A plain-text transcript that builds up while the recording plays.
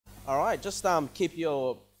All right, just keep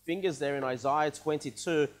your fingers there in Isaiah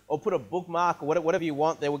 22, or put a bookmark or whatever you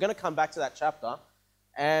want there. We're going to come back to that chapter.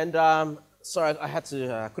 And sorry,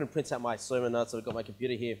 I couldn't print out my sermon notes, so I've got my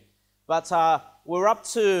computer here. But we're up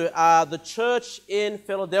to the church in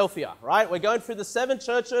Philadelphia, right? We're going through the 7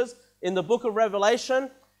 churches in the book of Revelation,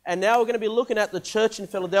 and now we're going to be looking at the church in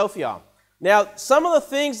Philadelphia. Now, some of the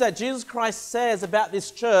things that Jesus Christ says about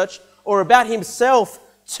this church, or about himself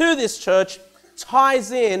to this church,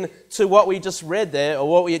 ties in to what we just read there, or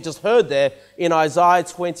what we just heard there in Isaiah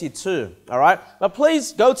 22, all right? But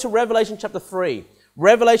please go to Revelation chapter 3.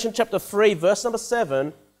 Revelation chapter 3, verse number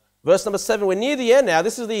 7. Verse number 7, we're near the end now.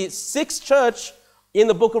 This is the 6th church in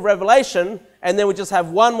the book of Revelation, and then we just have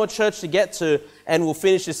one more church to get to, and we'll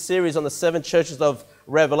finish this series on the 7 churches of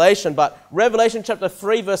Revelation. But Revelation chapter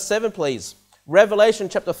 3, verse 7, please. Revelation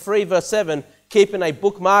chapter 3, verse 7, keeping a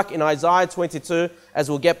bookmark in Isaiah 22, as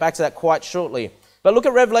we'll get back to that quite shortly. But look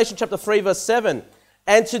at Revelation chapter 3, verse 7.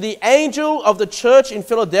 And to the angel of the church in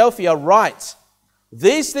Philadelphia write,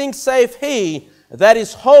 these things saith he that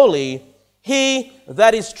is holy, he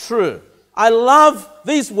that is true. I love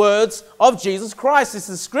these words of Jesus Christ, this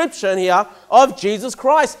description here of Jesus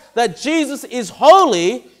Christ, that Jesus is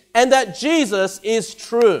holy and that Jesus is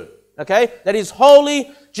true. Okay? That is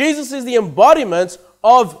holy. Jesus is the embodiment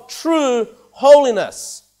of true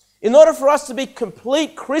holiness. In order for us to be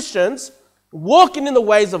complete Christians, walking in the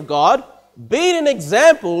ways of God, being an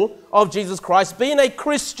example of Jesus Christ, being a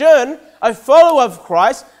Christian, a follower of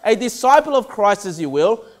Christ, a disciple of Christ, as you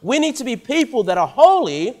will, we need to be people that are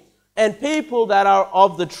holy and people that are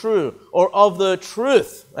of the true, or of the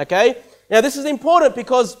truth. Okay? Now, this is important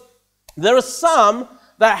because there are some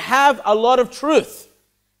that have a lot of truth,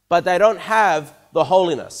 but they don't have the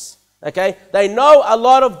holiness. Okay? They know a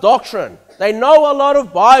lot of doctrine. They know a lot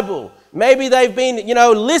of Bible. Maybe they've been,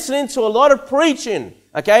 listening to a lot of preaching.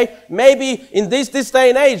 Okay? Maybe in this day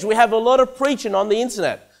and age, we have a lot of preaching on the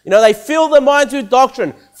internet. They fill their minds with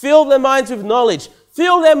doctrine, fill their minds with knowledge,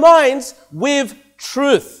 fill their minds with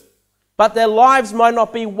truth. But their lives might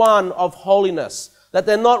not be one of holiness. That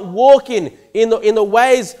they're not walking in the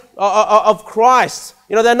ways of Christ.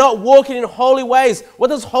 They're not walking in holy ways. What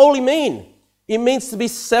does holy mean? It means to be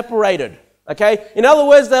separated. Okay? In other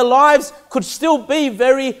words, their lives could still be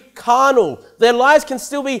very carnal. Their lives can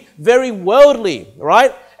still be very worldly,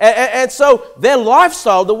 right? And so their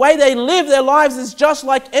lifestyle, the way they live their lives, is just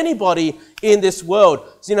like anybody in this world.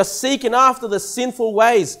 Seeking after the sinful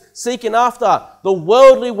ways, seeking after the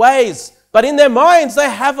worldly ways. But in their minds, they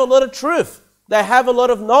have a lot of truth. They have a lot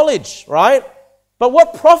of knowledge, right? But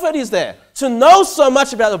what profit is there to know so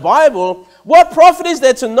much about the Bible? What profit is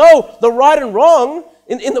there to know the right and wrong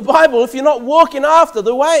in the Bible if you're not walking after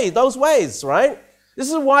those ways, right? This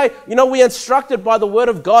is why, we're instructed by the Word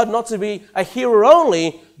of God not to be a hearer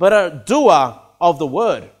only, but a doer of the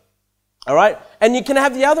Word. All right? And you can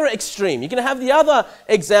have the other extreme. You can have the other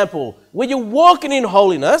example where you're walking in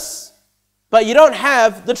holiness, but you don't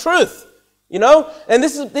have the truth. And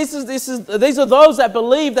these are those that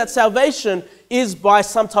believe that salvation is by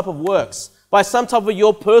some type of works, by some type of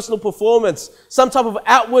your personal performance, some type of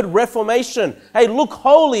outward reformation. Hey, look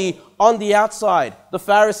holy on the outside. The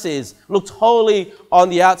Pharisees looked holy on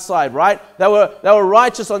the outside, right? They were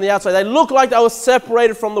righteous on the outside. They looked like they were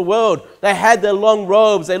separated from the world. They had their long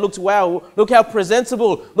robes. They looked, wow, look how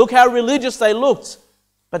presentable, look how religious they looked.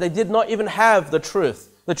 But they did not even have the truth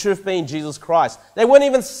being Jesus Christ. They weren't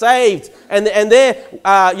even saved, and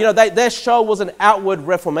their show was an outward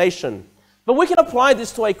reformation. But we can apply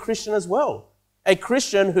this to a Christian as well. A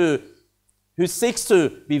Christian who seeks to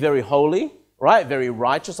be very holy, right? Very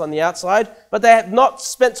righteous on the outside, but they have not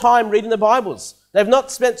spent time reading the Bibles. They've not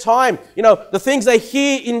spent time, the things they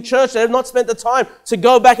hear in church, they have not spent the time to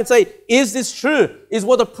go back and say, is this true? Is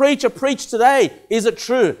what the preacher preached today, is it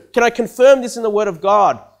true? Can I confirm this in the Word of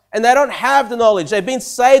God? And they don't have the knowledge. They've been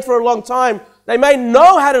saved for a long time. They may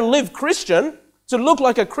know how to live Christian, to look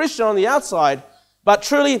like a Christian on the outside, but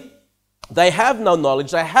truly they have no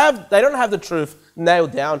knowledge. They don't have the truth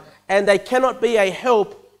nailed down, and they cannot be a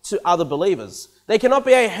help to other believers. They cannot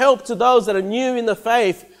be a help to those that are new in the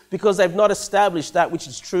faith because they've not established that which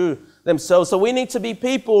is true themselves. So we need to be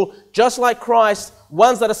people just like Christ,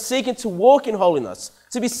 ones that are seeking to walk in holiness,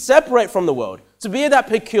 to be separate from the world, to be that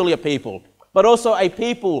peculiar people, but also a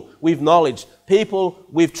people with knowledge, people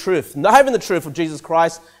with truth, having the truth of Jesus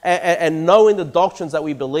Christ and knowing the doctrines that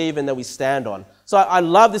we believe and that we stand on. So I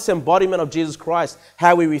love this embodiment of Jesus Christ,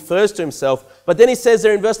 how he refers to himself. But then he says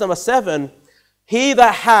there in verse number 7, he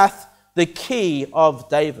that hath the key of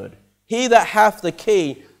David. He that hath the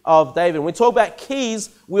key of David. When we talk about keys,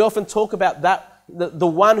 we often talk about that, the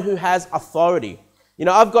one who has authority. You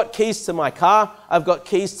know, I've got keys to my car, I've got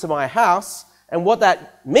keys to my house, and what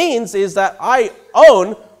that means is that I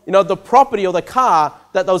own, you know, the property or the car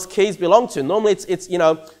that those keys belong to. Normally it's you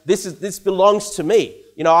know, this belongs to me.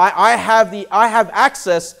 You know, I have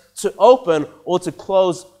access to open or to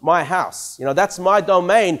close my house. You know, that's my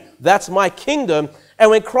domain, that's my kingdom. And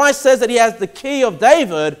when Christ says that he has the key of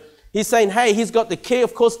David, he's saying, hey, he's got the key.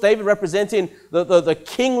 Of course, David representing the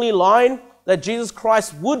kingly line, that Jesus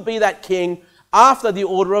Christ would be that king after the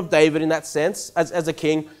order of David in that sense, as a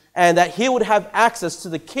king, and that he would have access to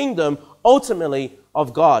the kingdom ultimately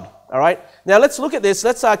of God. All right? Now let's look at this.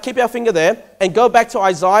 Let's keep our finger there and go back to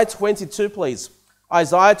Isaiah 22, please.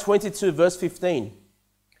 Isaiah 22, verse 15.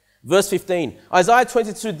 Verse 15. Isaiah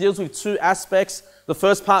 22 deals with two aspects. The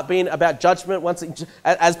first part being about judgment,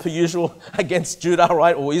 as per usual, against Judah,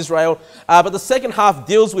 right, or Israel. But the second half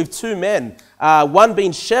deals with two men, one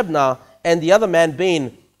being Shebna and the other man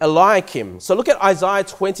being Eliakim. So look at Isaiah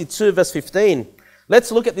 22, verse 15.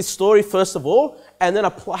 Let's look at this story first of all, and then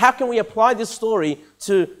how can we apply this story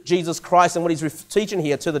to Jesus Christ and what he's teaching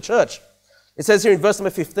here to the church. It says here in verse number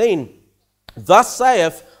 15, thus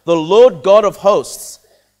saith the Lord God of hosts,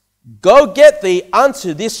 go get thee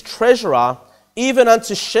unto this treasurer, even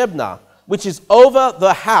unto Shebna, which is over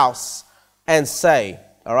the house, and say.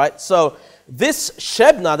 All right, so this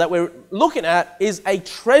Shebna that we're looking at is a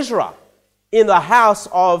treasurer in the house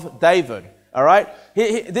of David. All right,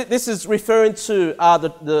 this is referring to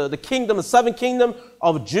the kingdom, the southern kingdom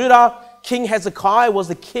of Judah. King Hezekiah was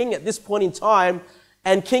the king at this point in time,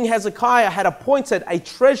 and King Hezekiah had appointed a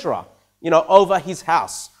treasurer, you know, over his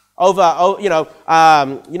house. And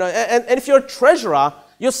if you're a treasurer,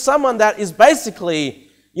 you're someone that is basically,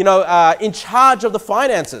 you know, in charge of the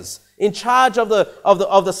finances, in charge of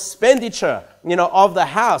the expenditure, you know, of the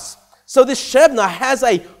house. So this Shebna has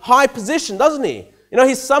a high position, doesn't he? You know,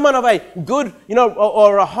 he's someone of a good, you know,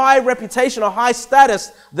 or a high reputation, a high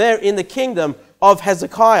status there in the kingdom of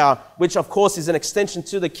Hezekiah, which of course is an extension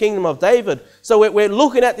to the kingdom of David. So we're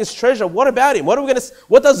looking at this treasure. What about him?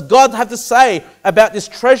 What does God have to say about this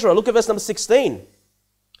treasurer? Look at verse number 16.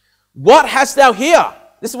 What hast thou here?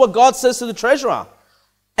 This is what God says to the treasurer.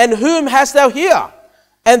 And whom hast thou here?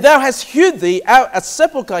 And thou hast hewed thee out a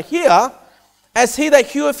sepulchre here, as he that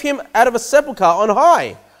heweth him out of a sepulchre on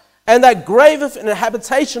high, and that graveth an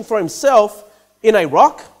habitation for himself in a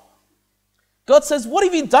rock. God says, what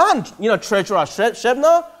have you done, you know, treasurer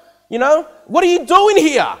Shebna? You know, what are you doing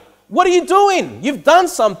here? What are you doing? You've done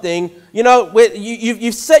something, you know, where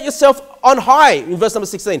you've set yourself on high. In verse number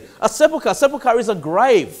 16, a sepulchre is a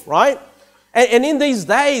grave, right? And in these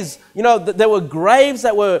days, you know, there were graves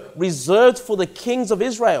that were reserved for the kings of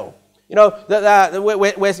Israel. You know,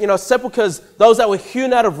 where you know, sepulchres, those that were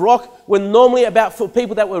hewn out of rock, were normally about for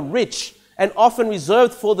people that were rich and often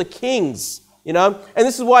reserved for the kings, you know. And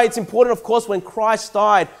this is why it's important, of course, when Christ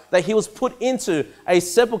died, that he was put into a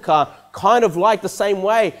sepulchre, kind of like the same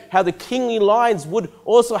way how the kingly lines would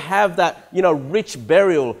also have that, you know, rich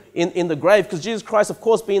burial in the grave, because Jesus Christ, of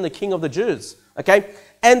course, being the King of the Jews, okay.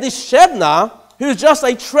 And this Shebna, who's just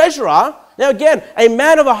a treasurer, now again, a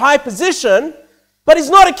man of a high position, but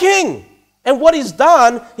he's not a king. And what he's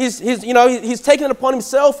done, he's taken it upon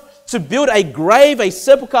himself to build a grave, a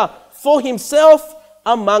sepulchre for himself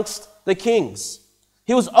amongst the kings.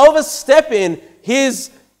 He was overstepping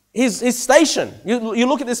his station. You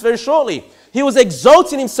look at this very shortly. He was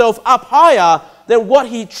exalting himself up higher than what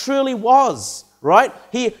he truly was, right?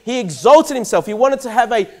 He exalted himself. He wanted to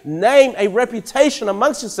have a name, a reputation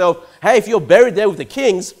amongst himself. Hey, if you're buried there with the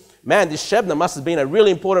kings, man, this Shebna must have been a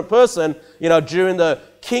really important person, you know, during the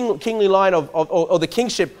kingly line or the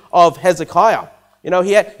kingship of Hezekiah. You know,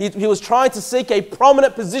 he was trying to seek a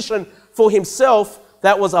prominent position for himself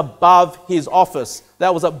that was above his office,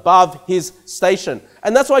 that was above his station.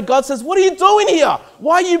 And that's why God says, what are you doing here?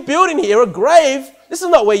 Why are you building here a grave? This is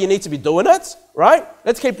not where you need to be doing it, right?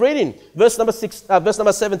 Let's keep reading. Verse number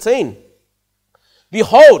 17.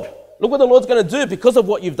 Behold, look what the Lord's going to do because of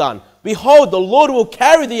what you've done. Behold, the Lord will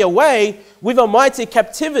carry thee away with a mighty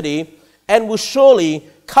captivity and will surely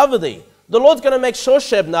cover thee. The Lord's going to make sure,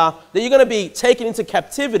 Shebna, that you're going to be taken into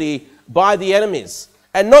captivity by the enemies.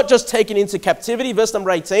 And not just taken into captivity, verse number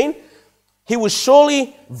 18, he will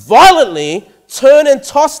surely violently turn and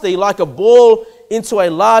toss thee like a ball into a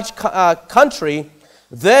large country.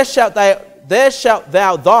 There shalt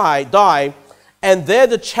thou die, and there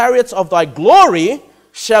the chariots of thy glory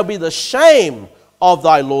shall be the shame of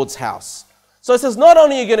thy Lord's house. So it says not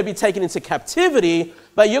only are you going to be taken into captivity,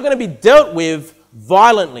 but you're going to be dealt with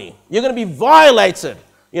violently. You're going to be violated.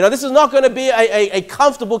 You know, this is not going to be a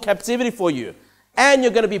comfortable captivity for you. And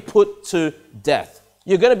you're going to be put to death.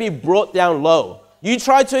 You're going to be brought down low. You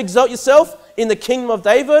try to exalt yourself in the kingdom of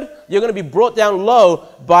David, you're going to be brought down low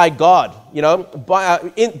by God,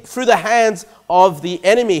 through the hands of the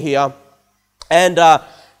enemy here. And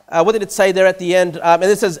what did it say there at the end? And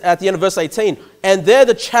it says at the end of verse 18, and there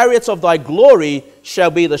the chariots of thy glory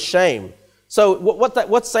shall be the shame. So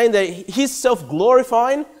what's saying there? His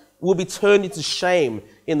self-glorifying will be turned into shame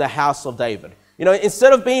in the house of David.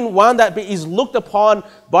 Instead of being one that is looked upon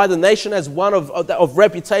by the nation as one of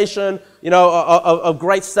reputation, of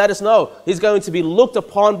great status, no, he's going to be looked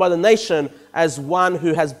upon by the nation as one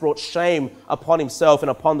who has brought shame upon himself and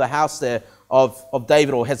upon the house there of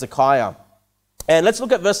David or Hezekiah. And let's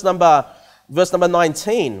look at verse number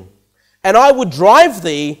 19. And I will drive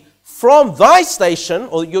thee from thy station,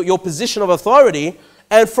 or your position of authority,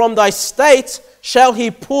 and from thy state shall he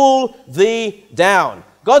pull thee down.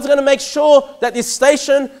 God's going to make sure that this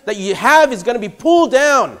station that you have is going to be pulled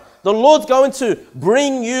down. The Lord's going to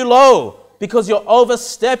bring you low because you're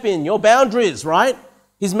overstepping your boundaries, right?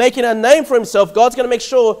 He's making a name for himself. God's going to make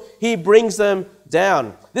sure he brings them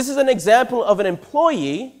down. This is an example of an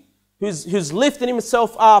employee who's lifting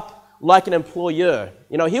himself up like an employer.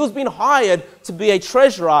 He was being hired to be a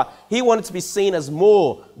treasurer. He wanted to be seen as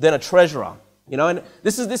more than a treasurer. And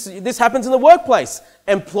this happens in the workplace.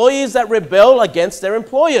 Employees that rebel against their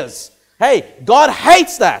employers. Hey, God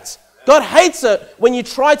hates that. God hates it when you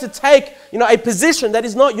try to take, a position that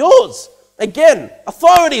is not yours. Again,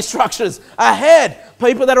 authority structures ahead,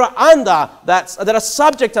 people that are under that are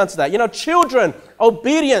subject unto that. Children,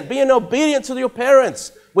 being obedient to your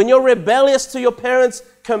parents. When you're rebellious to your parents'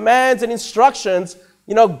 commands and instructions,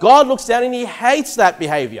 God looks down and he hates that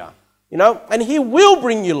behavior. And he will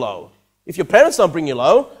bring you low. If your parents don't bring you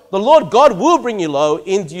low, the Lord God will bring you low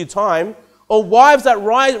in due time. Or wives that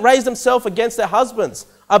raise themselves against their husbands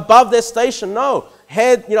above their station. No,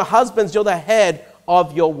 husbands, you're the head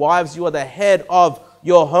of your wives. You are the head of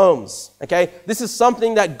your homes. Okay, this is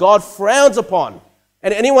something that God frowns upon.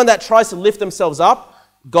 And anyone that tries to lift themselves up,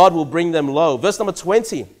 God will bring them low. Verse number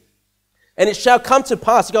 20. And it shall come to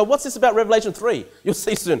pass. You go, what's this about Revelation 3? You'll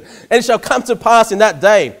see soon. And it shall come to pass in that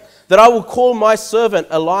day that I will call my servant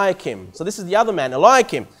Eliakim. So this is the other man,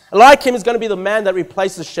 Eliakim. Eliakim is going to be the man that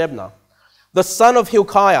replaces Shebna, the son of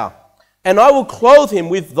Hilkiah. And I will clothe him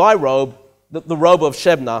with thy robe, the robe of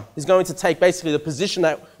Shebna. He's going to take basically the position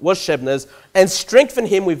that was Shebna's, and strengthen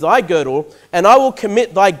him with thy girdle. And I will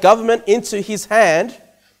commit thy government into his hand,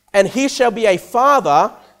 and he shall be a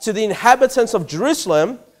father to the inhabitants of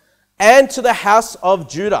Jerusalem and to the house of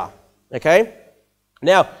Judah. Okay?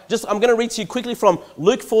 Now, I'm going to read to you quickly from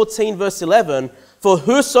Luke 14, verse 11. For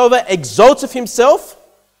whosoever exalteth himself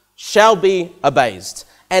shall be abased,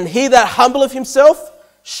 and he that humbleth himself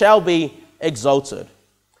shall be exalted.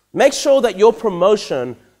 Make sure that your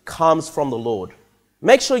promotion comes from the Lord.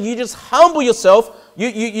 Make sure you just humble yourself.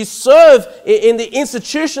 You serve in the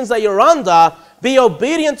institutions that you're under. Be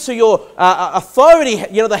obedient to your authority,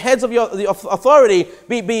 the heads of your authority.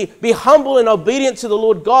 Be humble and obedient to the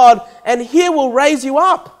Lord God, and he will raise you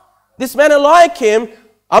up. This man Eliakim,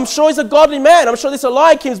 I'm sure he's a godly man. I'm sure this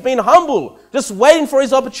Eliakim's been humble, just waiting for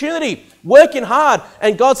his opportunity, working hard.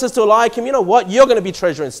 And God says to Eliakim, you know what? You're going to be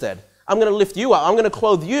treasurer instead. I'm going to lift you up. I'm going to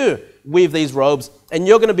clothe you with these robes, and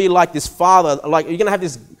you're going to be like this father, like you're going to have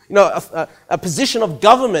this, a position of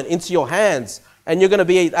government into your hands. And you're going to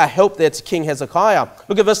be a help there to King Hezekiah.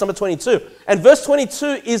 Look at verse number 22. And verse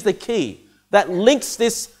 22 is the key that links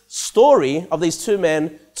this story of these two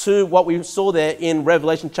men to what we saw there in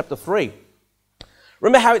Revelation chapter 3.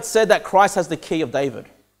 Remember how it said that Christ has the key of David?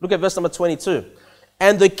 Look at verse number 22.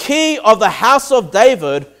 And the key of the house of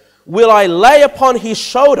David will I lay upon his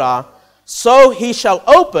shoulder, so he shall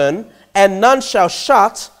open, and none shall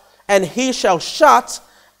shut, and he shall shut,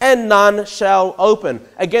 and none shall open.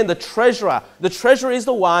 Again, the treasurer. The treasurer is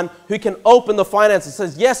the one who can open the finances. It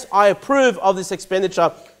says, yes, I approve of this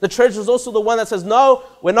expenditure. The treasurer is also the one that says, no,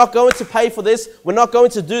 we're not going to pay for this. We're not going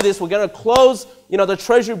to do this. We're going to close, the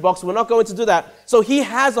treasury box. We're not going to do that. So he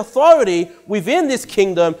has authority within this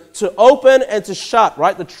kingdom to open and to shut,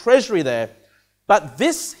 right? The treasury there. But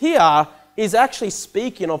this here is actually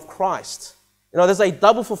speaking of Christ. There's a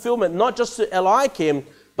double fulfillment, not just to Eliakim,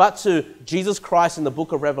 but to Jesus Christ in the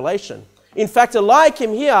book of Revelation. In fact,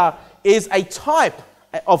 Eliakim here is a type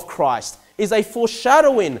of Christ, is a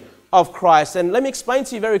foreshadowing of Christ. And let me explain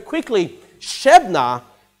to you very quickly, Shebna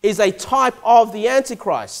is a type of the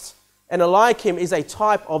Antichrist, and Eliakim is a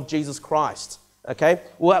type of Jesus Christ. Okay,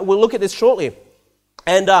 we'll look at this shortly.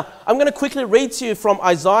 And I'm going to quickly read to you from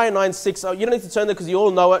Isaiah 9:6. You don't need to turn there because you all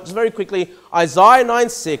know it. Just very quickly, Isaiah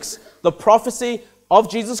 9:6, the prophecy of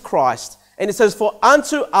Jesus Christ. And it says, for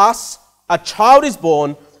unto us a child is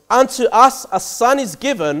born, unto us a son is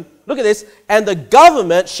given, look at this, and the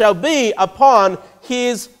government shall be upon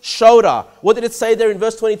his shoulder. What did it say there in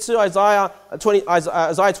verse 22, Isaiah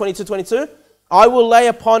 22:22? I will lay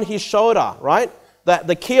upon his shoulder, right? That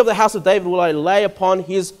the key of the house of David will I lay upon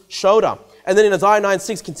his shoulder. And then in Isaiah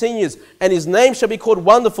 9:6 continues, and his name shall be called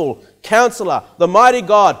Wonderful, Counselor, the Mighty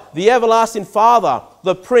God, the Everlasting Father,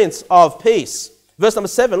 the Prince of Peace. Verse number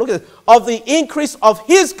 7, look at this. Of the increase of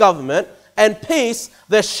his government and peace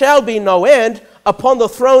there shall be no end upon the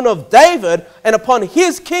throne of David and upon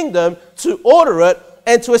his kingdom, to order it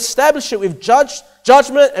and to establish it with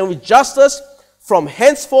judgment and with justice from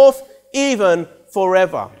henceforth even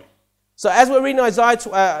forever. So as we're reading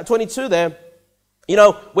Isaiah 22 there,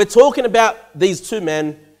 we're talking about these two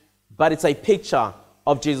men, but it's a picture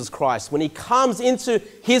of Jesus Christ. When he comes into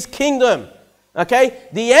his kingdom, okay,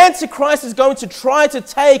 the Antichrist is going to try to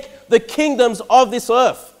take the kingdoms of this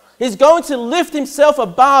earth. He's going to lift himself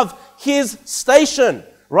above his station,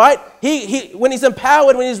 right? When he's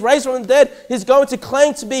empowered, when he's raised from the dead, he's going to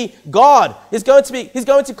claim to be God. He's going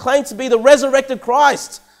to claim to be the resurrected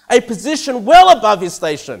Christ, a position well above his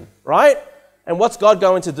station, right? And what's God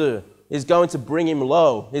going to do? He's going to bring him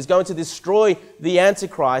low. He's going to destroy the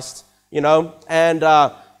Antichrist,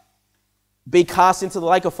 and be cast into the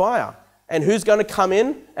lake of fire. And who's going to come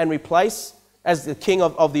in and replace as the king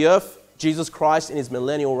of the earth? Jesus Christ in his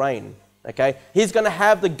millennial reign. Okay? He's going to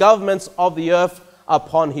have the governments of the earth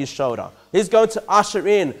upon his shoulder. He's going to usher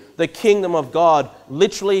in the kingdom of God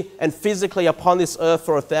literally and physically upon this earth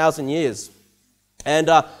for 1,000 years. And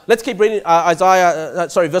let's keep reading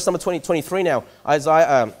verse number 23 now.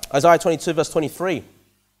 Isaiah 22, verse 23.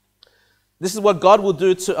 This is what God will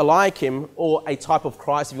do to Eliakim, or a type of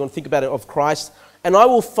Christ, if you want to think about it, of Christ. And I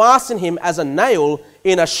will fasten him as a nail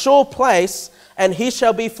in a sure place, and he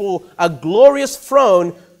shall be for a glorious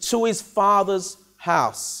throne to his Father's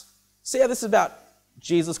house. See how this is about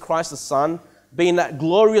Jesus Christ the Son being that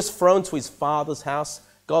glorious throne to his Father's house?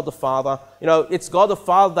 God the Father. It's God the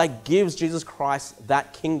Father that gives Jesus Christ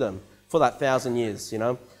that kingdom for that 1,000 years,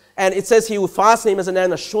 And it says he will fasten him as a nail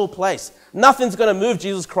in a sure place. Nothing's going to move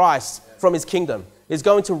Jesus Christ from his kingdom. He's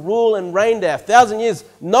going to rule and reign there 1,000 years.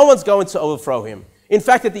 No one's going to overthrow him. In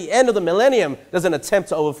fact, at the end of the millennium, there's an attempt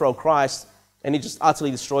to overthrow Christ, and he just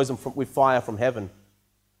utterly destroys him with fire from heaven.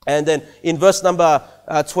 And then in verse number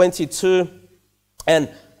 24, and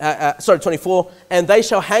they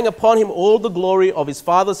shall hang upon him all the glory of his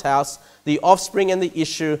father's house, the offspring and the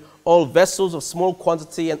issue, all vessels of small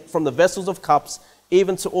quantity, and from the vessels of cups,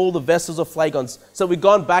 even to all the vessels of flagons. So we've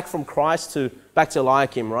gone back from Christ back to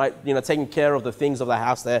Eliakim, right? Taking care of the things of the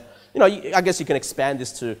house there. I guess you can expand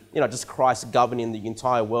this to, just Christ governing the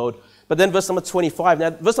entire world. But then verse number 25.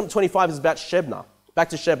 Now, verse number 25 is about Shebna. Back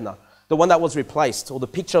to Shebna, the one that was replaced, or the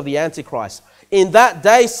picture of the Antichrist. In that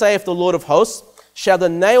day, saith the Lord of hosts, shall the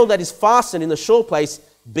nail that is fastened in the sure place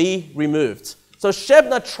be removed. So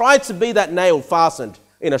Shebna tried to be that nail fastened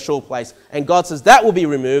in a sure place. And God says that will be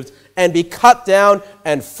removed and be cut down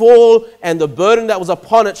and fall, and the burden that was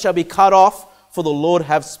upon it shall be cut off, for the Lord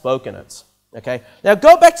have spoken it. Okay. Now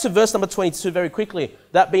go back to verse number 22 very quickly,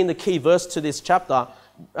 that being the key verse to this chapter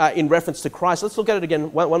in reference to Christ. Let's look at it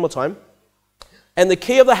again one more time. And the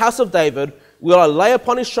key of the house of David will I lay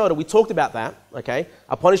upon his shoulder. We talked about that, okay?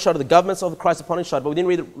 Upon his shoulder, the governments of Christ upon his shoulder, but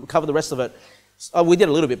we didn't cover the rest of it. We did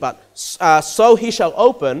a little bit, but so he shall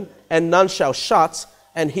open, and none shall shut,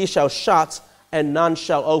 and he shall shut, and none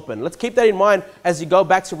shall open. Let's keep that in mind as you go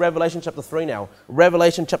back to Revelation chapter 3 now.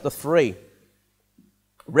 Revelation chapter 3.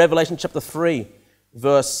 Revelation chapter 3,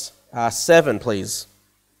 verse 7, please.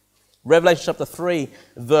 Revelation chapter 3,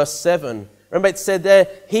 verse 7. Remember it said there,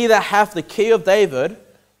 he that hath the key of David,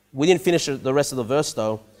 we didn't finish the rest of the verse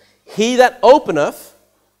though, he that openeth,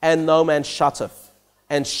 and no man shutteth,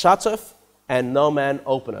 and shutteth, and no man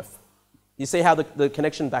openeth. You see how the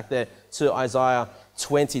connection back there to Isaiah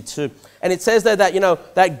 22. And it says there that,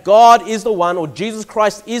 that God is the one, or Jesus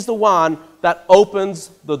Christ is the one that opens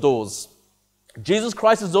the doors. Jesus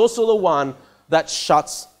Christ is also the one that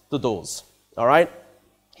shuts the doors. All right?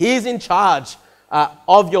 He's in charge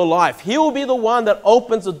of your life. He will be the one that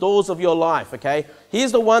opens the doors of your life, okay?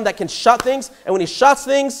 He's the one that can shut things, and when he shuts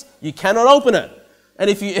things, you cannot open it. And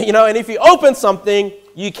if you open something,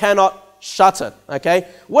 you cannot shut it, okay?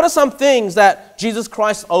 What are some things that Jesus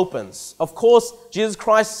Christ opens? Of course, Jesus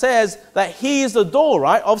Christ says that he is the door,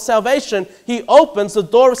 right, of salvation. He opens the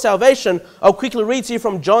door of salvation. I'll quickly read to you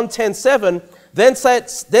from John 10:7. Then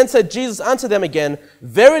said Jesus unto them again,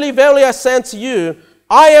 verily, verily, I say unto you,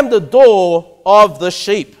 I am the door of the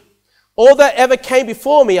sheep. All that ever came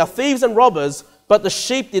before me are thieves and robbers, but the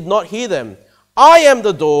sheep did not hear them. I am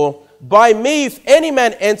the door. by me, if any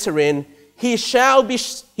man enter in, he shall be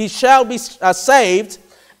saved,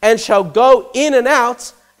 and shall go in and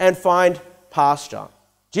out and find pasture.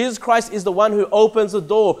 Jesus Christ is the one who opens the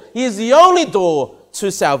door. He is the only door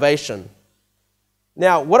to salvation.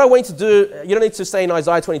 Now, what I want you to do, you don't need to stay in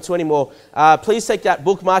Isaiah 22 anymore. Please take that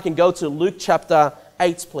bookmark and go to Luke chapter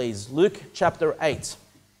 8, please. Luke chapter 8.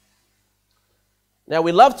 Now,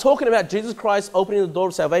 we love talking about Jesus Christ opening the door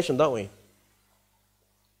of salvation, don't we?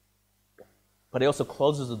 But he also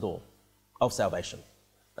closes the door of salvation.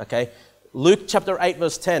 Okay? Luke chapter 8,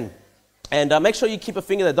 verse 10. And make sure you keep a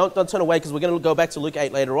finger there. Don't turn away, because we're going to go back to Luke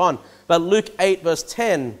 8 later on. But Luke 8, verse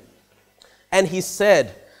 10. And he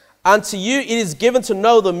said, unto you it is given to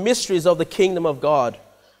know the mysteries of the kingdom of God,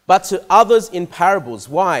 but to others in parables.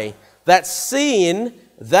 Why? That seeing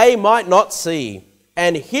they might not see,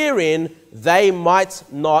 and hearing they might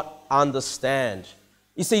not understand.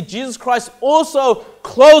 You see, Jesus Christ also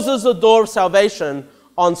closes the door of salvation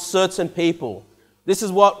on certain people. This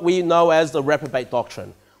is what we know as the reprobate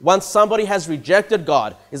doctrine. Once somebody has rejected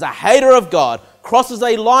God, is a hater of God, crosses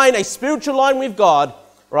a line, a spiritual line with God,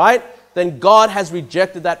 right? Then God has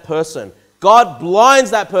rejected that person. God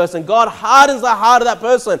blinds that person. God hardens the heart of that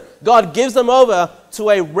person. God gives them over to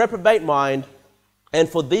a reprobate mind. And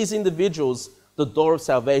for these individuals, the door of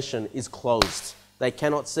salvation is closed. They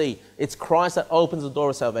cannot see. It's Christ that opens the door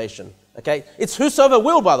of salvation. Okay? It's whosoever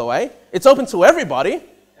will, by the way. It's open to everybody.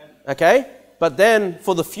 Okay? But then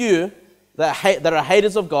for the few that are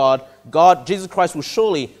haters of God, Jesus Christ will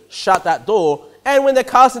surely shut that door. And when they're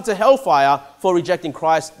cast into hellfire for rejecting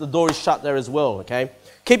Christ, the door is shut there as well. Okay?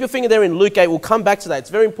 Keep your finger there in Luke 8. We'll come back to that. It's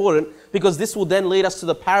very important, because this will then lead us to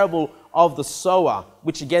the parable of the sower,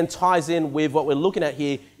 which again ties in with what we're looking at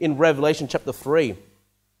here in Revelation chapter 3.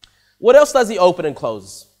 What else does he open and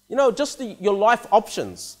close? You know, just your life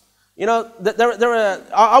options. You know,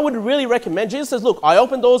 I would really recommend, Jesus says, look, I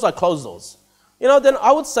open doors, I close doors. You know, then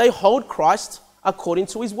I would say hold Christ according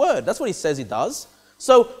to his word. That's what he says he does.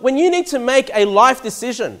 So when you need to make a life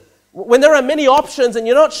decision, when there are many options and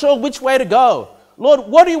you're not sure which way to go, Lord,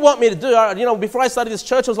 what do you want me to do? You know, before I started this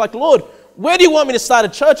church, I was like, Lord, where do you want me to start a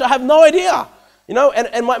church? I have no idea. You know,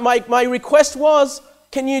 and my request was,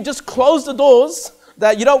 can you just close the doors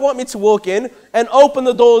that you don't want me to walk in and open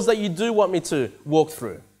the doors that you do want me to walk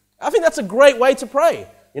through? I think that's a great way to pray.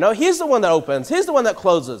 You know, here's the one that opens. Here's the one that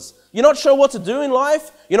closes. You're not sure what to do in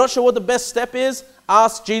life. You're not sure what the best step is.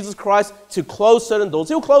 Ask Jesus Christ to close certain doors.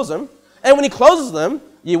 He'll close them. And when he closes them,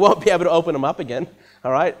 you won't be able to open them up again.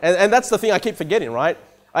 All right? And that's the thing I keep forgetting, right?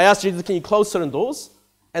 I asked Jesus, can you close certain doors?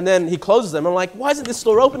 And then he closes them. I'm like, why isn't this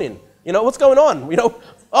door opening? You know, what's going on? You know,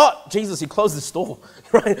 oh, Jesus, he closed this door,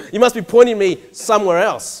 right? You must be pointing me somewhere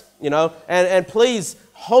else, you know? And please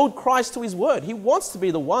hold Christ to his word. He wants to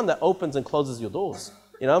be the one that opens and closes your doors,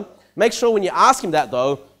 you know? Make sure when you ask him that,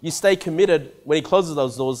 though, you stay committed. When he closes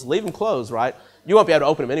those doors, leave them closed, right? You won't be able to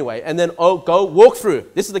open them anyway. And then go walk through.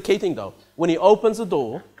 This is the key thing, though. When he opens the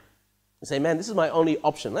door, you say, man, this is my only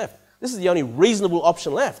option left. This is the only reasonable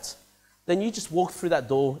option left. Then you just walk through that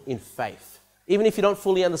door in faith. Even if you don't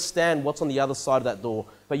fully understand what's on the other side of that door.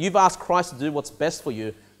 But you've asked Christ to do what's best for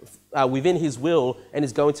you within his will, and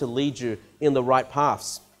is going to lead you in the right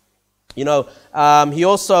paths. You know, he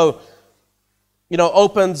also, you know,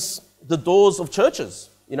 opens the doors of churches.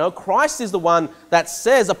 You know, Christ is the one that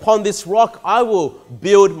says, upon this rock I will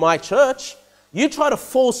build my church. You try to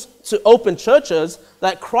force to open churches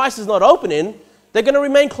that Christ is not opening, they're going to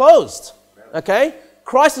remain closed. Okay?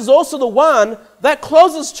 Christ is also the one that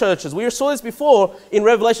closes churches. We saw this before in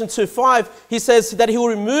Revelation 2:5. He says that he will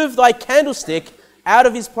remove thy candlestick out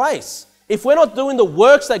of his place. If we're not doing the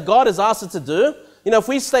works that God has asked us to do, you know,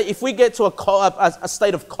 if we get to a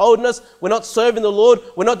state of coldness, we're not serving the Lord,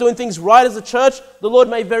 we're not doing things right as a church, the Lord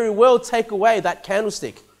may very well take away that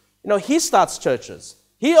candlestick. You know, he starts churches.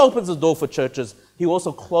 He opens the door for churches. He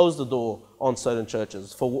also closed the door on certain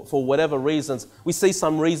churches for whatever reasons. We see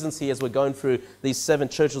some reasons here as we're going through these 7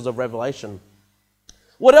 churches of Revelation.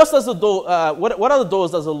 What else does the door? What other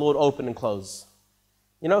doors does the Lord open and close?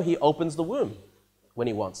 You know, he opens the womb when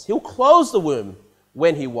he wants. He'll close the womb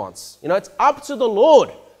when he wants. You know, it's up to the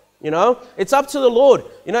Lord. You know, it's up to the Lord.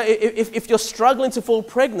 You know, if you're struggling to fall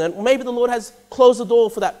pregnant, maybe the Lord has closed the door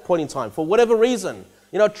for that point in time, for whatever reason.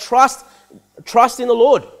 You know, trust in the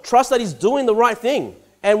Lord. Trust that he's doing the right thing.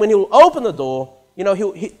 And when he'll open the door, you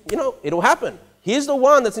know, it'll happen. He's the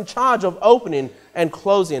one that's in charge of opening and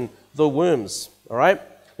closing the wombs. All right?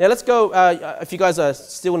 Now let's go, if you guys are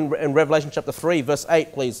still in Revelation chapter 3, verse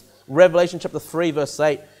 8, please. Revelation chapter 3, verse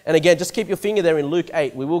 8. And again, just keep your finger there in Luke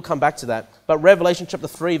 8. We will come back to that. But Revelation chapter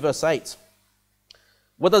 3, verse 8.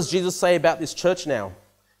 What does Jesus say about this church now?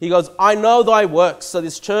 He goes, I know thy works. So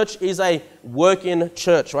this church is a working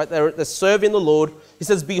church, right? They're serving the Lord. He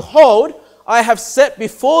says, behold, I have set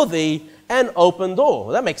before thee an open door.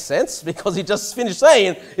 Well, that makes sense because he just finished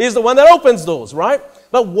saying he's the one that opens doors, right?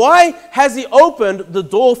 But why has he opened the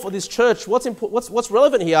door for this church? What's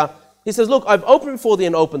relevant here? He says, look, I've opened before thee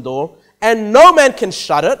an open door, and no man can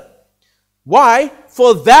shut it. Why?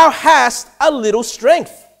 For thou hast a little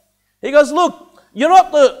strength. He goes, look, you're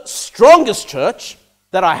not the strongest church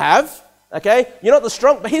that I have, okay? You're not the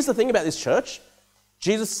strong, but here's the thing about this church.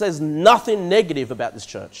 Jesus says nothing negative about this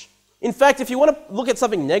church. In fact, if you want to look at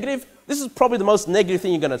something negative, this is probably the most negative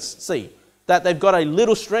thing you're going to see, that they've got a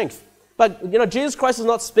little strength. But, Jesus Christ is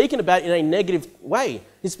not speaking about it in a negative way.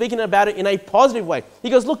 He's speaking about it in a positive way. He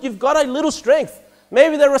goes, look, you've got a little strength.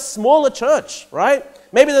 Maybe they're a smaller church, right?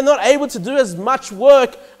 Maybe they're not able to do as much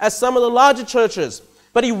work as some of the larger churches.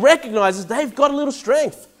 But he recognizes they've got a little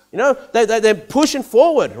strength. They're pushing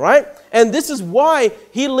forward, right? And this is why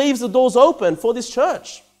he leaves the doors open for this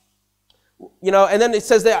church. And then it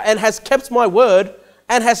says there, and has kept my word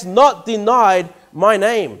and has not denied my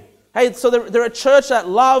name. Hey, so they're a church that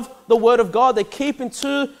love the word of God. They're keeping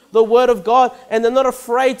to the word of God, and they're not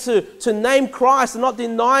afraid to name Christ. They're not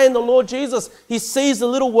denying the Lord Jesus. He sees the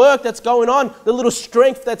little work that's going on, the little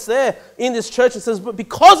strength that's there in this church, and says, but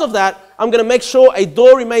because of that, I'm going to make sure a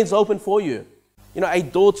door remains open for you. A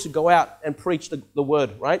door to go out and preach the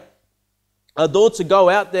word, right? A door to go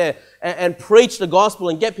out there and preach the gospel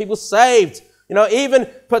and get people saved. Even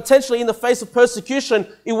potentially in the face of persecution,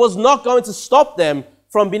 it was not going to stop them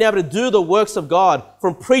from being able to do the works of God,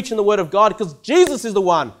 from preaching the word of God, because Jesus is the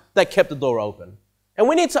one that kept the door open. And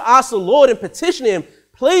we need to ask the Lord and petition him,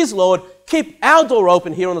 please, Lord, keep our door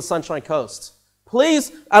open here on the Sunshine Coast.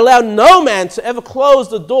 Please allow no man to ever close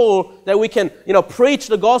the door that we can, preach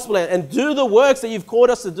the gospel and do the works that you've called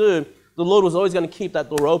us to do. The Lord was always going to keep that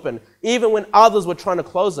door open. Even when others were trying to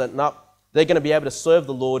close it, no, they're going to be able to serve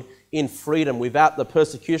the Lord in freedom without the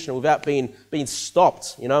persecution, without being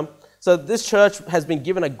stopped, So this church has been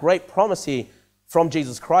given a great promise here from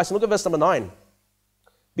Jesus Christ. And look at verse number 9.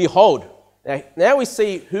 Behold, now we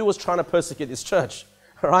see who was trying to persecute this church,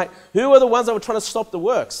 all right? Who were the ones that were trying to stop the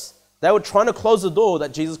works? They were trying to close the door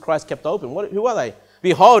that Jesus Christ kept open. Who are they?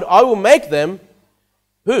 Behold, I will make them,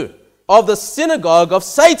 who? Of the synagogue of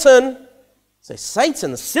Satan. Say, Satan,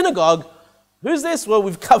 the synagogue. Who's this? Well,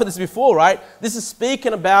 we've covered this before, right? This is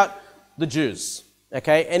speaking about the Jews,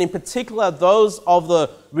 okay? And in particular, those of the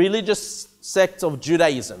religious sect of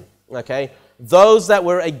Judaism, okay? Those that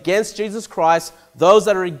were against Jesus Christ, those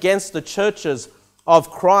that are against the churches of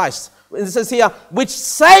Christ. It says here, which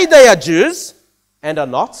say they are Jews and are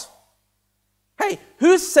not. Hey,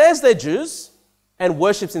 who says they're Jews and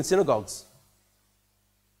worships in synagogues?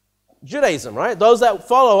 Judaism, right? Those that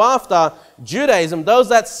follow after Judaism, those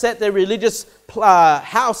that set their religious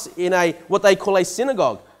house in what they call a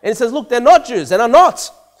synagogue. And it says, look, they're not Jews and are not,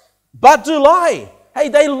 but do lie. Hey,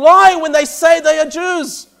 they lie when they say they are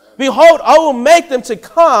Jews. Behold, I will make them to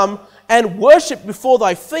come and worship before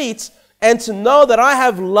thy feet, and to know that I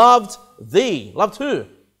have loved thee. Loved who?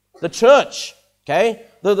 The church, okay?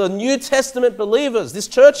 The New Testament believers, this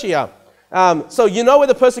church here. So you know where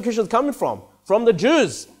the persecution is coming from the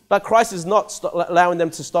Jews. But Christ is not allowing them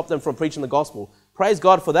to stop them from preaching the gospel. Praise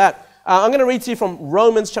God for that. I'm going to read to you from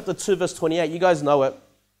Romans chapter 2, verse 28. You guys know it.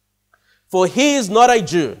 For he is not a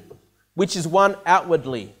Jew, which is one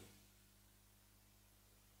outwardly.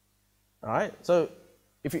 All right? So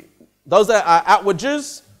those that are outward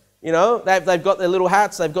Jews, they've got their little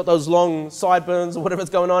hats, they've got those long sideburns or whatever's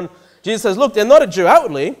going on. Jesus says, look, they're not a Jew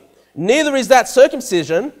outwardly, neither is that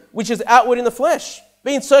circumcision, which is outward in the flesh.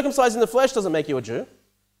 Being circumcised in the flesh doesn't make you a Jew.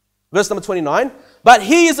 Verse number 29, but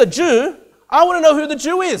he is a Jew. I want to know who the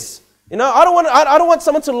Jew is. I don't want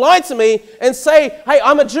someone to lie to me and say, hey,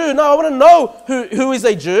 I'm a Jew. No, I want to know who is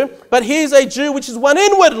a Jew. But he is a Jew, which is one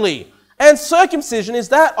inwardly. And circumcision is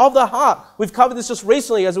that of the heart. We've covered this just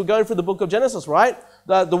recently as we're going through the book of Genesis, right?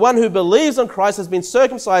 The one who believes on Christ has been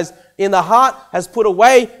circumcised in the heart, has put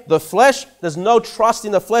away the flesh. There's no trust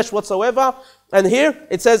in the flesh whatsoever. And here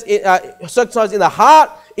it says, circumcised in the heart,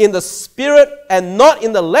 in the spirit, and not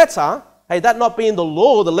in the letter. Hey, that not being the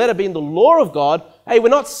law, the letter being the law of God. Hey, we're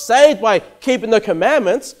not saved by keeping the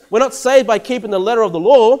commandments. We're not saved by keeping the letter of the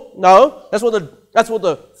law. No, that's what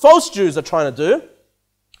the false Jews are trying to do.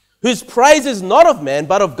 Whose praise is not of man,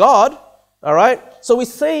 but of God. All right? So we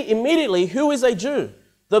see immediately who is a Jew.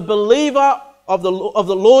 The believer of the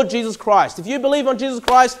Lord Jesus Christ. If you believe on Jesus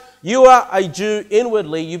Christ, you are a Jew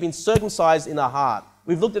inwardly. You've been circumcised in the heart.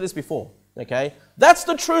 We've looked at this before. Okay? That's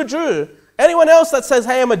the true Jew. Anyone else that says,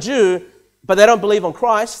 hey, I'm a Jew, but they don't believe on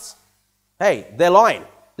Christ, hey, they're lying.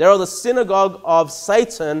 They are the synagogue of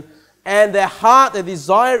Satan, and their heart, their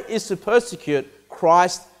desire is to persecute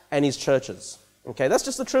Christ and his churches. Okay, that's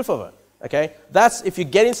just the truth of it. Okay, that's if you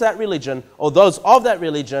get into that religion, or those of that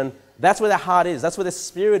religion, that's where their heart is. That's where their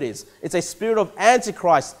spirit is. It's a spirit of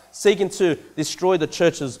Antichrist seeking to destroy the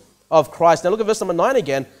churches of Christ. Now look at verse number 9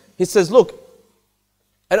 again. He says, look,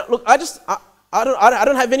 I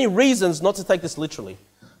don't have any reasons not to take this literally.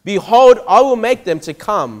 Behold, I will make them to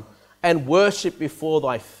come and worship before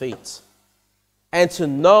thy feet, and to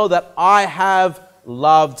know that I have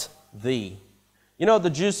loved thee. You know, the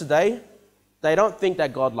Jews today, they don't think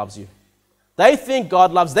that God loves you. They think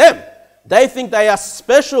God loves them. They think they are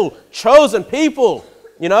special, chosen people.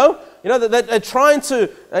 You know they're trying to,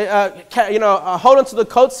 hold on to the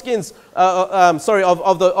coat skins. Of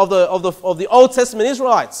the Old Testament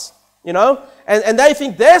Israelites. You know, and they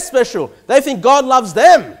think they're special. They think God loves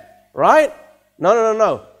them, right?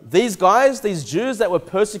 No. These guys, these Jews that were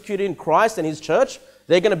persecuting Christ and his church,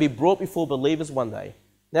 they're going to be brought before believers one day.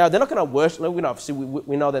 Now, they're not going to worship,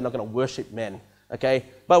 we know they're not going to worship men, okay?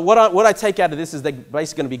 But what I take out of this is they're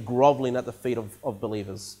basically going to be groveling at the feet of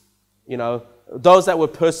believers. You know, those that were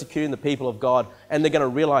persecuting the people of God, and they're going to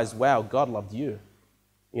realize, wow, God loved you.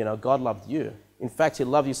 You know, God loved you. In fact, he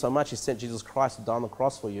loved you so much, he sent Jesus Christ to die on the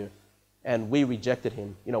cross for you. And we rejected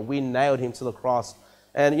him. You know, we nailed him to the cross.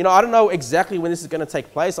 And, you know, I don't know exactly when this is going to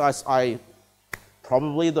take place.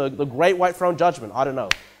 Probably the great white throne judgment. I don't know.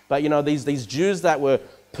 But, you know, these Jews that were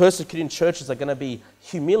persecuting churches are going to be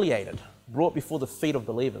humiliated, brought before the feet of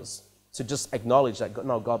believers to just acknowledge that,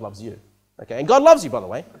 no, God loves you. Okay, and God loves you, by the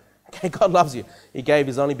way. Okay, God loves you. He gave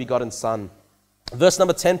his only begotten Son. Verse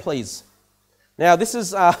number 10, please. Now, this is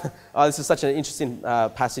such an interesting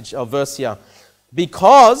passage or verse here.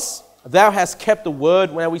 Because thou hast kept the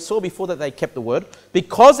word, well, we saw before that they kept the word.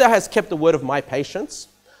 Because thou hast kept the word of my patience,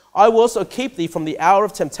 I will also keep thee from the hour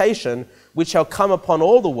of temptation, which shall come upon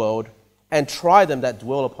all the world, and try them that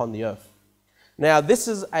dwell upon the earth. Now, this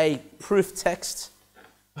is a proof text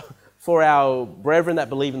for our brethren that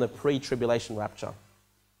believe in the pre-tribulation rapture.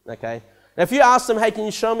 Okay? Now, if you ask them, hey, can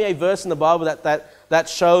you show me a verse in the Bible that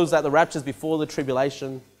shows that the rapture is before the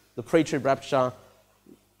tribulation, the pre-trib rapture,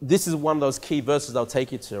 this is one of those key verses they'll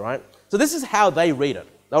take you to, right? So this is how they read it.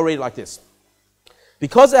 They'll read it like this.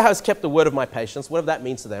 Because thou hast kept the word of my patience, whatever that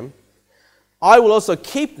means to them, I will also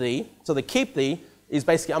keep thee. So the keep thee is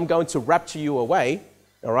basically I'm going to rapture you away,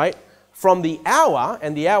 all right, from the hour,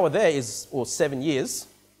 and the hour there is 7 years,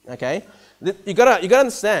 okay? You gotta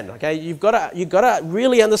understand, okay? You gotta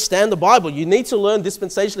really understand the Bible. You need to learn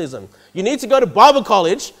dispensationalism. You need to go to Bible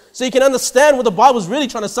college so you can understand what the Bible is really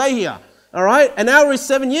trying to say here. All right? An hour is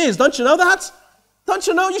 7 years. Don't you know that? Don't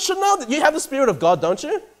you know? You should know that. You have the Spirit of God, don't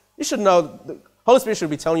you? You should know. The Holy Spirit should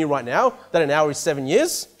be telling you right now that an hour is 7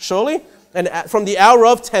 years, surely. And from the hour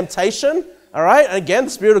of temptation, all right? And again,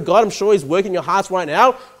 the Spirit of God, I'm sure He's working in your hearts right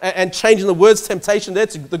now and changing the words temptation there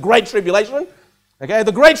to the Great Tribulation. Okay,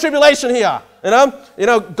 the Great Tribulation here. You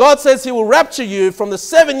know, God says He will rapture you from the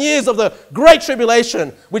 7 years of the Great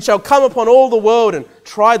Tribulation, which shall come upon all the world and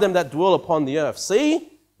try them that dwell upon the earth. See?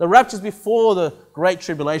 The rapture is before the Great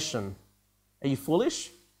Tribulation. Are you foolish?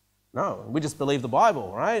 No, we just believe the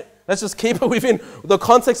Bible, right? Let's just keep it within the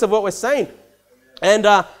context of what we're saying. And,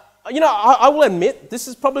 I will admit, this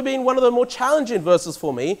has probably been one of the more challenging verses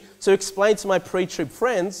for me to explain to my pre-trib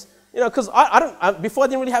friends, because before I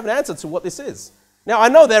didn't really have an answer to what this is. Now, I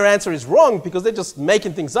know their answer is wrong because they're just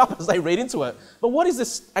making things up as they read into it. But what is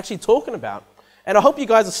this actually talking about? And I hope you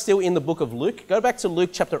guys are still in the book of Luke. Go back to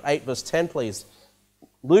Luke chapter 8, verse 10, please.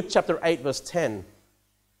 Luke chapter 8, verse 10.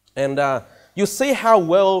 And you'll see how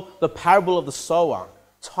well the parable of the sower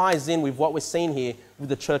ties in with what we're seeing here with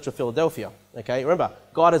the church of Philadelphia. Okay, remember,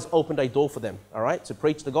 God has opened a door for them, all right, to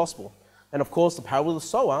preach the gospel. And of course, the parable of the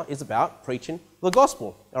sower is about preaching the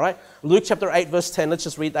gospel, all right? Luke chapter 8, verse 10, let's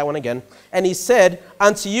just read that one again. And he said,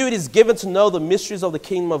 unto you it is given to know the mysteries of the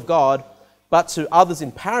kingdom of God, but to others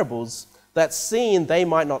in parables, that seeing they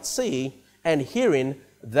might not see, and hearing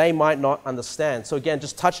they might not understand. So again,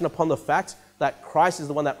 just touching upon the fact that Christ is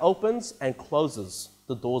the one that opens and closes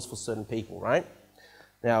the doors for certain people, right?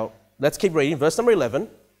 Now, let's keep reading. Verse number 11.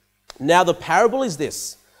 Now the parable is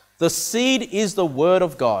this. The seed is the word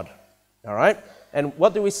of God. All right? And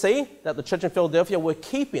what do we see? That the church in Philadelphia were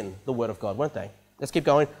keeping the word of God, weren't they? Let's keep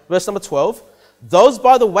going. Verse number 12. Those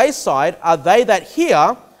by the wayside are they that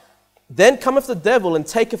hear, then cometh the devil and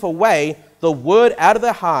taketh away the word out of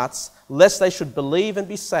their hearts, lest they should believe and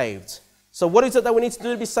be saved. So what is it that we need to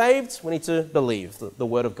do to be saved? We need to believe the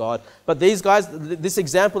word of God. But these guys, this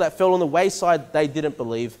example that fell on the wayside, they didn't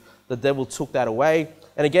believe. The devil took that away.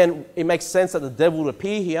 And again, it makes sense that the devil would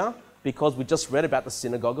appear here Because we just read about the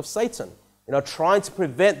synagogue of Satan, trying to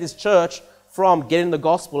prevent this church from getting the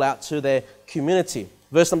gospel out to their community.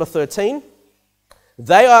 Verse number 13,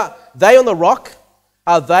 they on the rock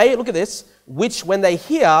are they, look at this, which when they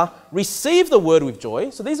hear, receive the word with joy.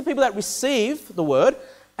 So these are people that receive the word,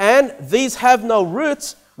 and these have no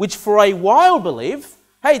root, which for a while believe.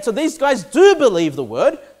 Hey, so these guys do believe the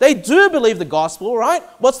word. They do believe the gospel, right?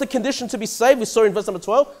 What's the condition to be saved? We saw in verse number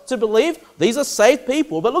 12, to believe. These are saved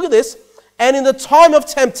people. But look at this. And in the time of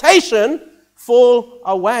temptation, fall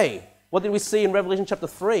away. What did we see in Revelation chapter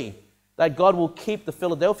 3? That God will keep the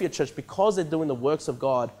Philadelphia church because they're doing the works of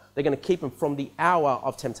God. They're going to keep them from the hour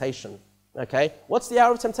of temptation. Okay? What's the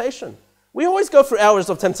hour of temptation? We always go through hours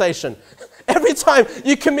of temptation. Every time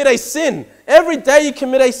you commit a sin, every day you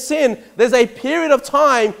commit a sin, there's a period of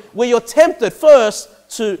time where you're tempted first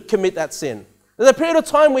to commit that sin. There's a period of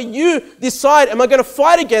time where you decide, am I going to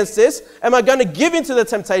fight against this? Am I going to give into the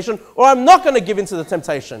temptation? Or I'm not going to give into the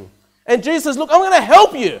temptation? And Jesus says, look, I'm going to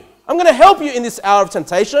help you. I'm going to help you in this hour of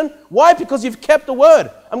temptation. Why? Because you've kept the word.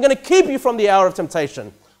 I'm going to keep you from the hour of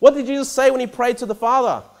temptation. What did Jesus say when he prayed to the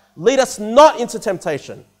Father? Lead us not into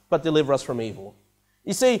temptation, but deliver us from evil.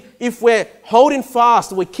 You see, if we're holding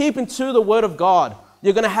fast, we're keeping to the word of God,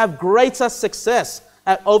 you're going to have greater success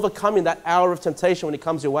at overcoming that hour of temptation when it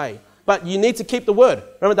comes your way. But you need to keep the word.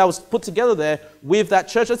 Remember, that was put together there with that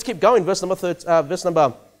church. Let's keep going. Verse number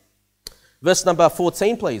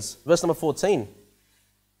 14, please. Verse number 14.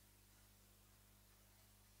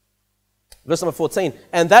 Verse number 14,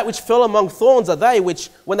 and that which fell among thorns are they which,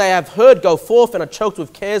 when they have heard, go forth and are choked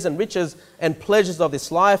with cares and riches and pleasures of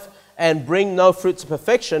this life and bring no fruit to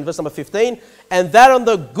perfection. Verse number 15, and that on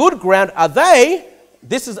the good ground are they,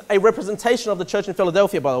 this is a representation of the church in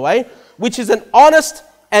Philadelphia, by the way, which is an honest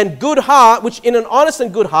and good heart, which in an honest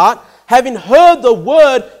and good heart, having heard the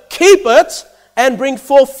word, keep it and bring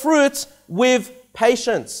forth fruit with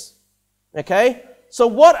patience. Okay? So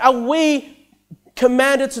what are we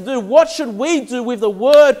commanded to do? What should we do with the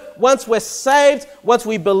word once we're saved, once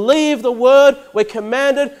we believe the word? We're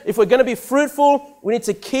commanded, if we're going to be fruitful, we need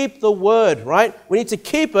to keep the word, right? We need to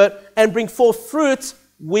keep it and bring forth fruit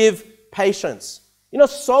with patience.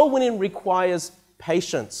 Soul winning requires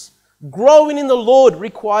patience. Growing in the Lord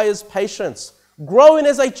requires patience. Growing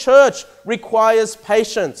as a church requires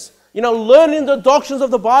patience. Learning the doctrines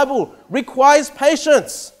of the Bible requires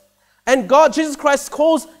patience. And God, Jesus Christ,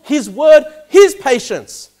 calls his word his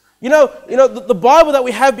patience. The Bible that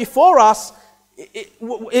we have before us,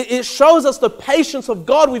 it shows us the patience of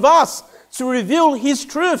God with us to reveal his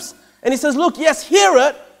truths. And he says, look, yes, hear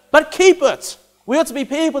it, but keep it. We ought to be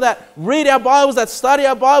people that read our Bibles, that study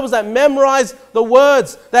our Bibles, that memorize the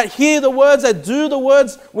words, that hear the words, that do the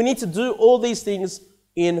words. We need to do all these things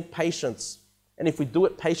in patience. And if we do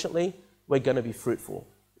it patiently, we're going to be fruitful.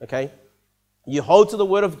 Okay? You hold to the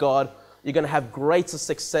word of God, you're going to have greater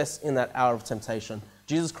success in that hour of temptation.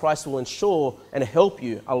 Jesus Christ will ensure and help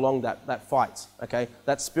you along that fight, okay?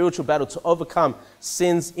 That spiritual battle to overcome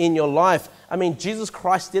sins in your life. I mean, Jesus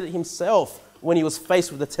Christ did it himself when he was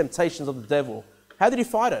faced with the temptations of the devil. How did he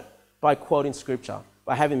fight it? By quoting scripture,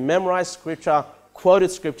 by having memorized scripture,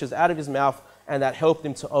 quoted scriptures out of his mouth, and that helped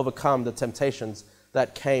him to overcome the temptations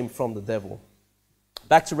that came from the devil.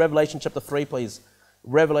 Back to Revelation chapter 3, please.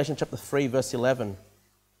 Revelation chapter 3, verse 11.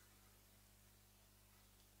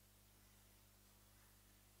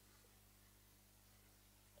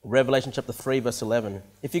 Revelation chapter 3, verse 11.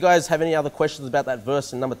 If you guys have any other questions about that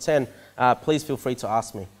verse in number 10, please feel free to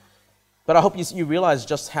ask me. But I hope you realize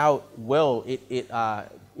just how well it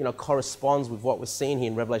corresponds with what we're seeing here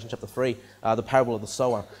in Revelation chapter 3, the parable of the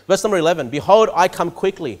sower. Verse number 11, behold, I come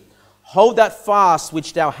quickly. Hold that fast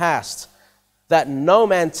which thou hast, that no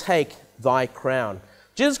man take thy crown.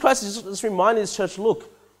 Jesus Christ is just reminding this church,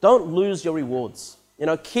 look, don't lose your rewards.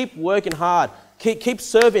 Keep working hard. Keep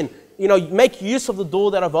serving. Make use of the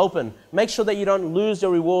door that I've opened. Make sure that you don't lose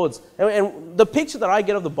your rewards. And the picture that I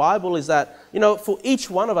get of the Bible is that, for each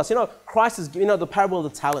one of us, Christ is, the parable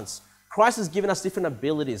of the talents. Christ has given us different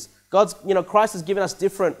abilities. Christ has given us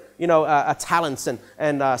different, talents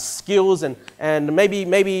and skills and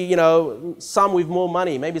maybe some with more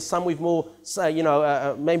money, maybe some with more,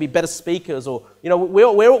 maybe better speakers, or,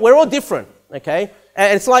 we're all different, okay?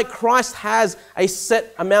 And it's like Christ has a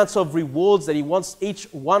set amount of rewards that he wants each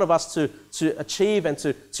one of us to achieve and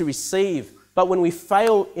to receive. But when we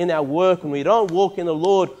fail in our work, when we don't walk in the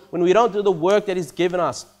Lord, when we don't do the work that he's given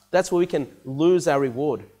us, that's where we can lose our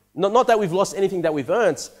reward. Not that we've lost anything that we've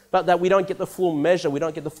earned, but that we don't get the full measure, we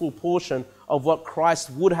don't get the full portion of what Christ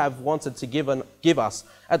would have wanted to give us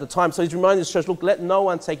at the time. So he's reminding this church, look, let no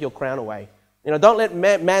one take your crown away. You know, don't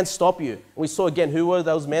let man stop you. And we saw again, who were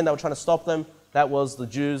those men that were trying to stop them? That was the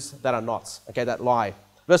Jews that are not, okay, that lie.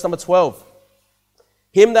 Verse number 12.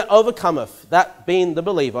 Him that overcometh, that being the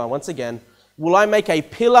believer, once again, will I make a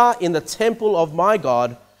pillar in the temple of my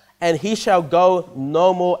God, and he shall go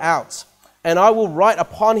no more out. And I will write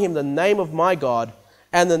upon him the name of my God,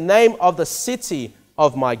 and the name of the city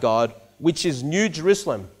of my God, which is New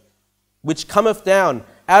Jerusalem, which cometh down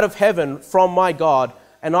out of heaven from my God,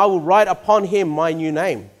 and I will write upon him my new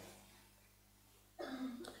name.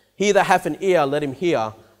 He that hath an ear, let him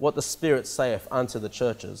hear what the Spirit saith unto the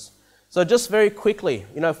churches. So just very quickly,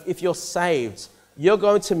 you know, if you're saved, you're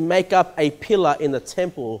going to make up a pillar in the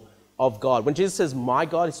temple of God. When Jesus says, my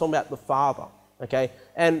God, he's talking about the Father, okay?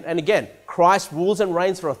 And again, Christ rules and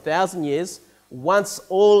reigns for 1,000 years. Once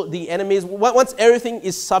all the enemies, once everything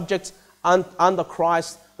is subject under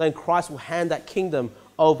Christ, then Christ will hand that kingdom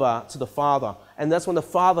over to the Father. And that's when the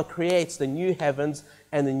Father creates the new heavens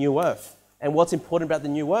and the new earth. And what's important about the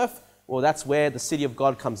new earth? Well, that's where the city of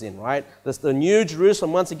God comes in, right? The new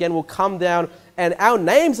Jerusalem, once again, will come down, and our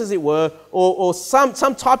names, as it were, or some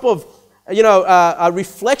type of, you know, a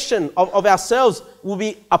reflection of ourselves will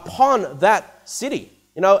be upon that city.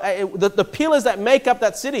 You know, the pillars that make up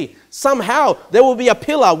that city, somehow there will be a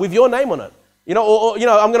pillar with your name on it. You know, or you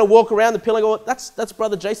know, I'm going to walk around the pillar and go, that's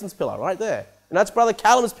Brother Jason's pillar right there. And that's Brother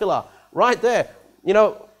Callum's pillar right there. You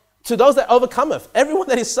know, to those that overcometh, everyone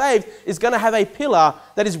that is saved is going to have a pillar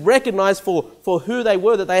that is recognized for who they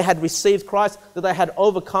were, that they had received Christ, that they had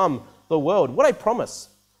overcome the world. What a promise.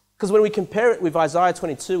 Because when we compare it with Isaiah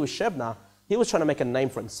 22 with Shebna, he was trying to make a name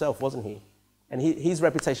for himself, wasn't he? And his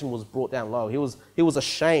reputation was brought down low. He was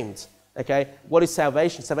ashamed. Okay? What is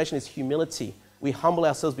salvation? Salvation is humility. We humble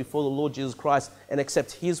ourselves before the Lord Jesus Christ and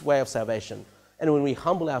accept his way of salvation. And when we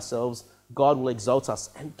humble ourselves, God will exalt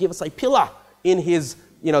us and give us a pillar in his,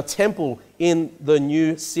 you know, temple in the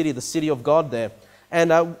new city, the city of God there.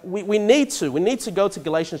 And we need to go to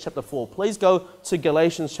Galatians chapter 4. Please go to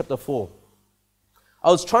Galatians chapter 4. I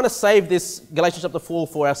was trying to save this Galatians chapter 4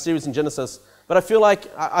 for our series in Genesis, but I feel like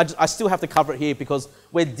I still have to cover it here because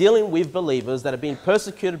we're dealing with believers that are being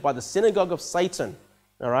persecuted by the synagogue of Satan,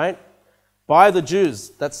 all right? By the Jews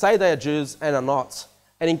that say they are Jews and are not.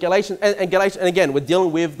 And in Galatians, and again, we're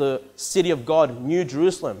dealing with the city of God, New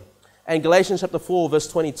Jerusalem. And Galatians chapter 4, verse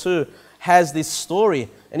 22 has this story.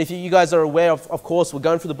 And if you guys are aware, of course, we're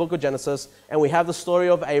going through the book of Genesis, and we have the story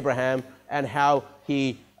of Abraham and how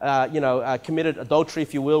he committed adultery,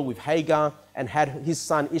 if you will, with Hagar and had his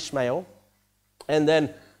son Ishmael. And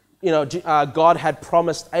then, you know, God had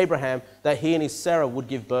promised Abraham that he and his Sarah would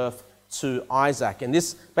give birth to Isaac. And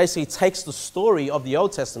this basically takes the story of the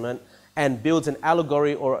Old Testament and builds an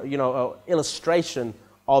allegory or, you know, an illustration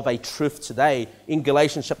of a truth today in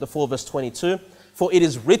Galatians chapter 4, verse 22. For it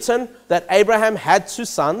is written that Abraham had two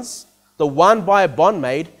sons, the one by a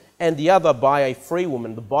bondmaid and the other by a free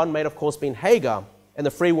woman. The bondmaid, of course, being Hagar, and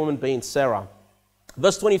the free woman being Sarah.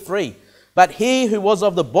 Verse 23, but he who was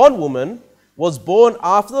of the bondwoman was born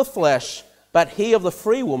after the flesh, but he of the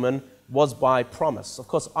free woman was by promise. Of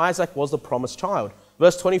course, Isaac was the promised child.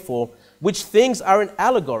 Verse 24, which things are an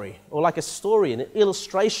allegory, or like a story, an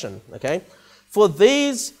illustration, okay? For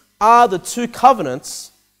these are the two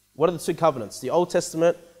covenants. What are the two covenants? The Old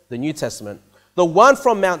Testament, the New Testament. The one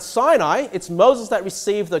from Mount Sinai, it's Moses that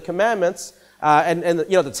received the commandments, and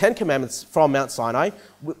you know, the 10 commandments from Mount Sinai,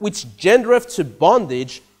 which gendereth to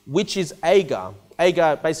bondage, which is Agar.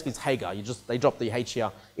 Agar basically is Hagar. They drop the H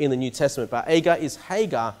here in the New Testament, but Agar is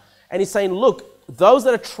Hagar. And he's saying, look, those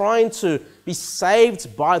that are trying to be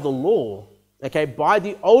saved by the law, okay, by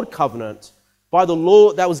the old covenant, by the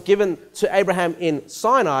law that was given to Abraham in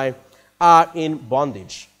Sinai, are in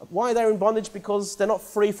bondage. Why are they in bondage? Because they're not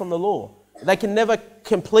free from the law. They can never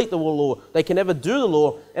complete the law. They can never do the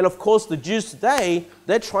law. And of course, the Jews today,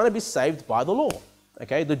 they're trying to be saved by the law.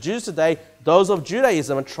 Okay, the Jews today, those of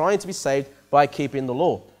Judaism, are trying to be saved by keeping the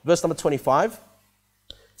law. Verse number 25.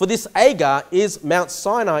 For this Agar is Mount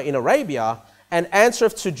Sinai in Arabia, and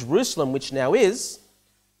answereth to Jerusalem, which now is,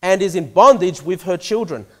 and is in bondage with her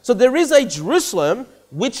children. So there is a Jerusalem,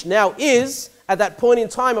 which now is, at that point in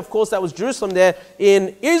time, of course, that was Jerusalem there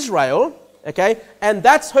in Israel, okay, and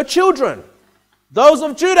that's her children. Those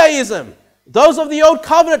of Judaism, those of the Old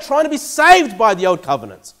Covenant trying to be saved by the Old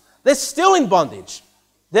Covenant. They're still in bondage.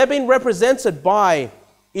 They're being represented by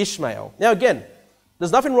Ishmael. Now again,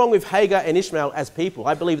 there's nothing wrong with Hagar and Ishmael as people.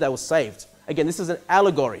 I believe they were saved. Again, this is an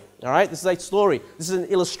allegory, all right? This is a story. This is an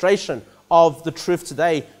illustration of the truth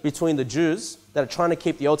today between the Jews that are trying to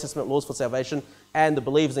keep the Old Testament laws for salvation and the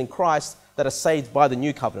believers in Christ that are saved by the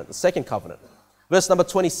new covenant, the second covenant. Verse number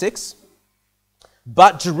 26.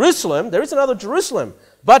 But Jerusalem, there is another Jerusalem,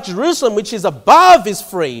 but Jerusalem which is above is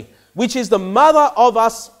free, which is the mother of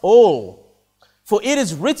us all. For it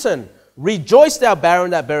is written, rejoice thou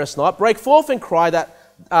barren that bearest not, break forth and cry that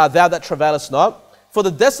thou that travailest not, for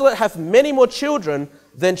the desolate hath many more children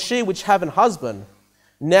than she which have an husband.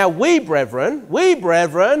 Now we brethren,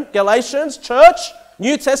 Galatians church,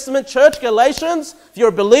 New Testament church, Galatians, if you're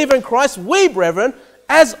a believer in Christ, we brethren,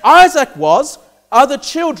 as Isaac was, are the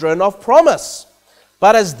children of promise.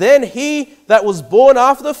 But as then he that was born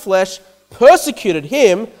after the flesh persecuted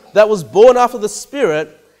him that was born after the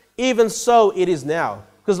Spirit, even so it is now.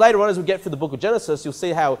 Because later on, as we get through the book of Genesis, you'll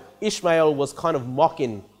see how Ishmael was kind of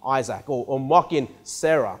mocking Isaac or mocking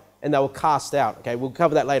Sarah, and they were cast out. Okay, we'll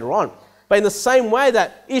cover that later on. But in the same way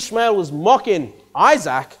that Ishmael was mocking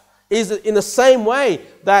Isaac, is in the same way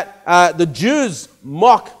that the Jews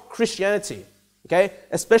mock Christianity. Okay,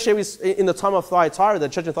 especially in the time of Thyatira, the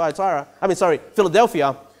church of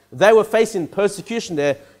Philadelphia, they were facing persecution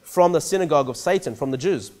there from the synagogue of Satan, from the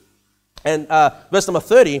Jews. And verse number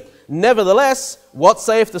 30, nevertheless, what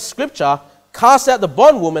saith the scripture? Cast out the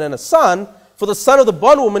bondwoman and the son, for the son of the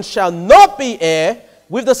bondwoman shall not be heir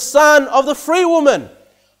with the son of the free woman.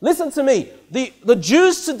 Listen to me. The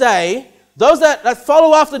Jews today, those that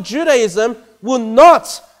follow after Judaism, will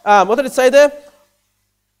not, what did it say there?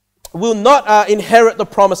 Will not inherit the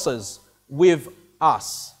promises with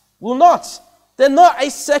us. Will not. They're not a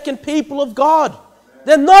second people of God.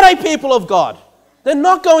 They're not a people of God. They're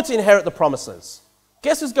not going to inherit the promises.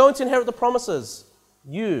 Guess who's going to inherit the promises?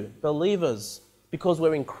 You, believers, because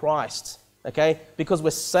we're in Christ, okay? Because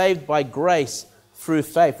we're saved by grace through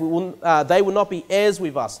faith. They will not be heirs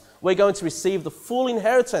with us. We're going to receive the full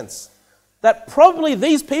inheritance that probably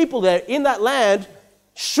these people there in that land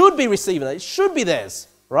should be receiving. It should be theirs,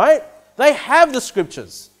 right? They have the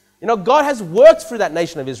scriptures. You know, God has worked through that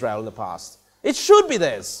nation of Israel in the past. It should be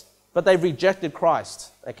theirs, but they've rejected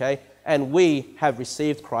Christ, okay? And we have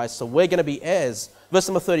received Christ, so we're going to be heirs. Verse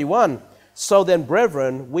number 31, so then,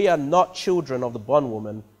 brethren, we are not children of the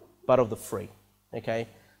bondwoman, but of the free. Okay?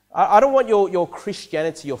 I don't want your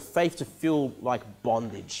Christianity, your faith to feel like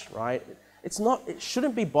bondage, right? It's not, it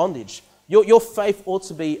shouldn't be bondage. Your faith ought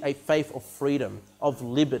to be a faith of freedom, of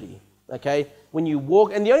liberty. Okay? When you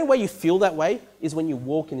walk, and the only way you feel that way is when you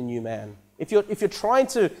walk in a new man. If you're trying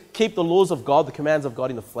to keep the laws of God, the commands of God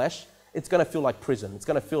in the flesh, it's going to feel like prison. It's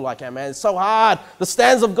going to feel like, oh man, it's so hard. The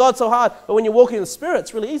standards of God so hard. But when you're walking in the Spirit,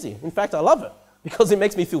 it's really easy. In fact, I love it because it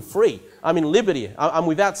makes me feel free. I'm in liberty. I'm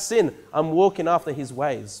without sin. I'm walking after His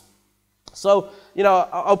ways. So, you know,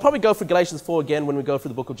 I'll probably go through Galatians 4 again when we go through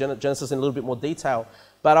the book of Genesis in a little bit more detail.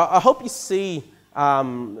 But I hope you see, you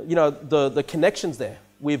know, the connections there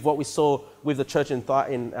with what we saw with the church in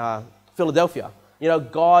Philadelphia. You know,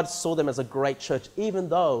 God saw them as a great church, even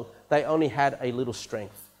though they only had a little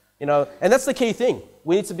strength. You know, and that's the key thing.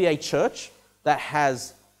 We need to be a church that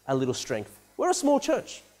has a little strength. We're a small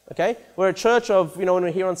church, okay? We're a church of, you know, when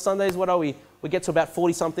we're here on Sundays, what are we? We get to about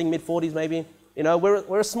 40-something, mid-40s maybe. You know,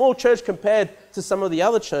 we're a small church compared to some of the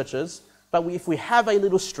other churches, but if we have a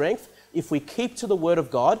little strength, if we keep to the Word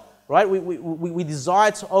of God, right? We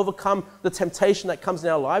desire to overcome the temptation that comes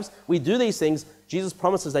in our lives. We do these things. Jesus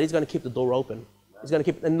promises that He's going to keep the door open. He's going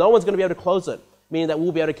to keep, and no one's going to be able to close it. Meaning that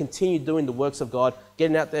we'll be able to continue doing the works of God,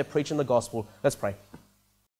 getting out there, preaching the gospel. Let's pray.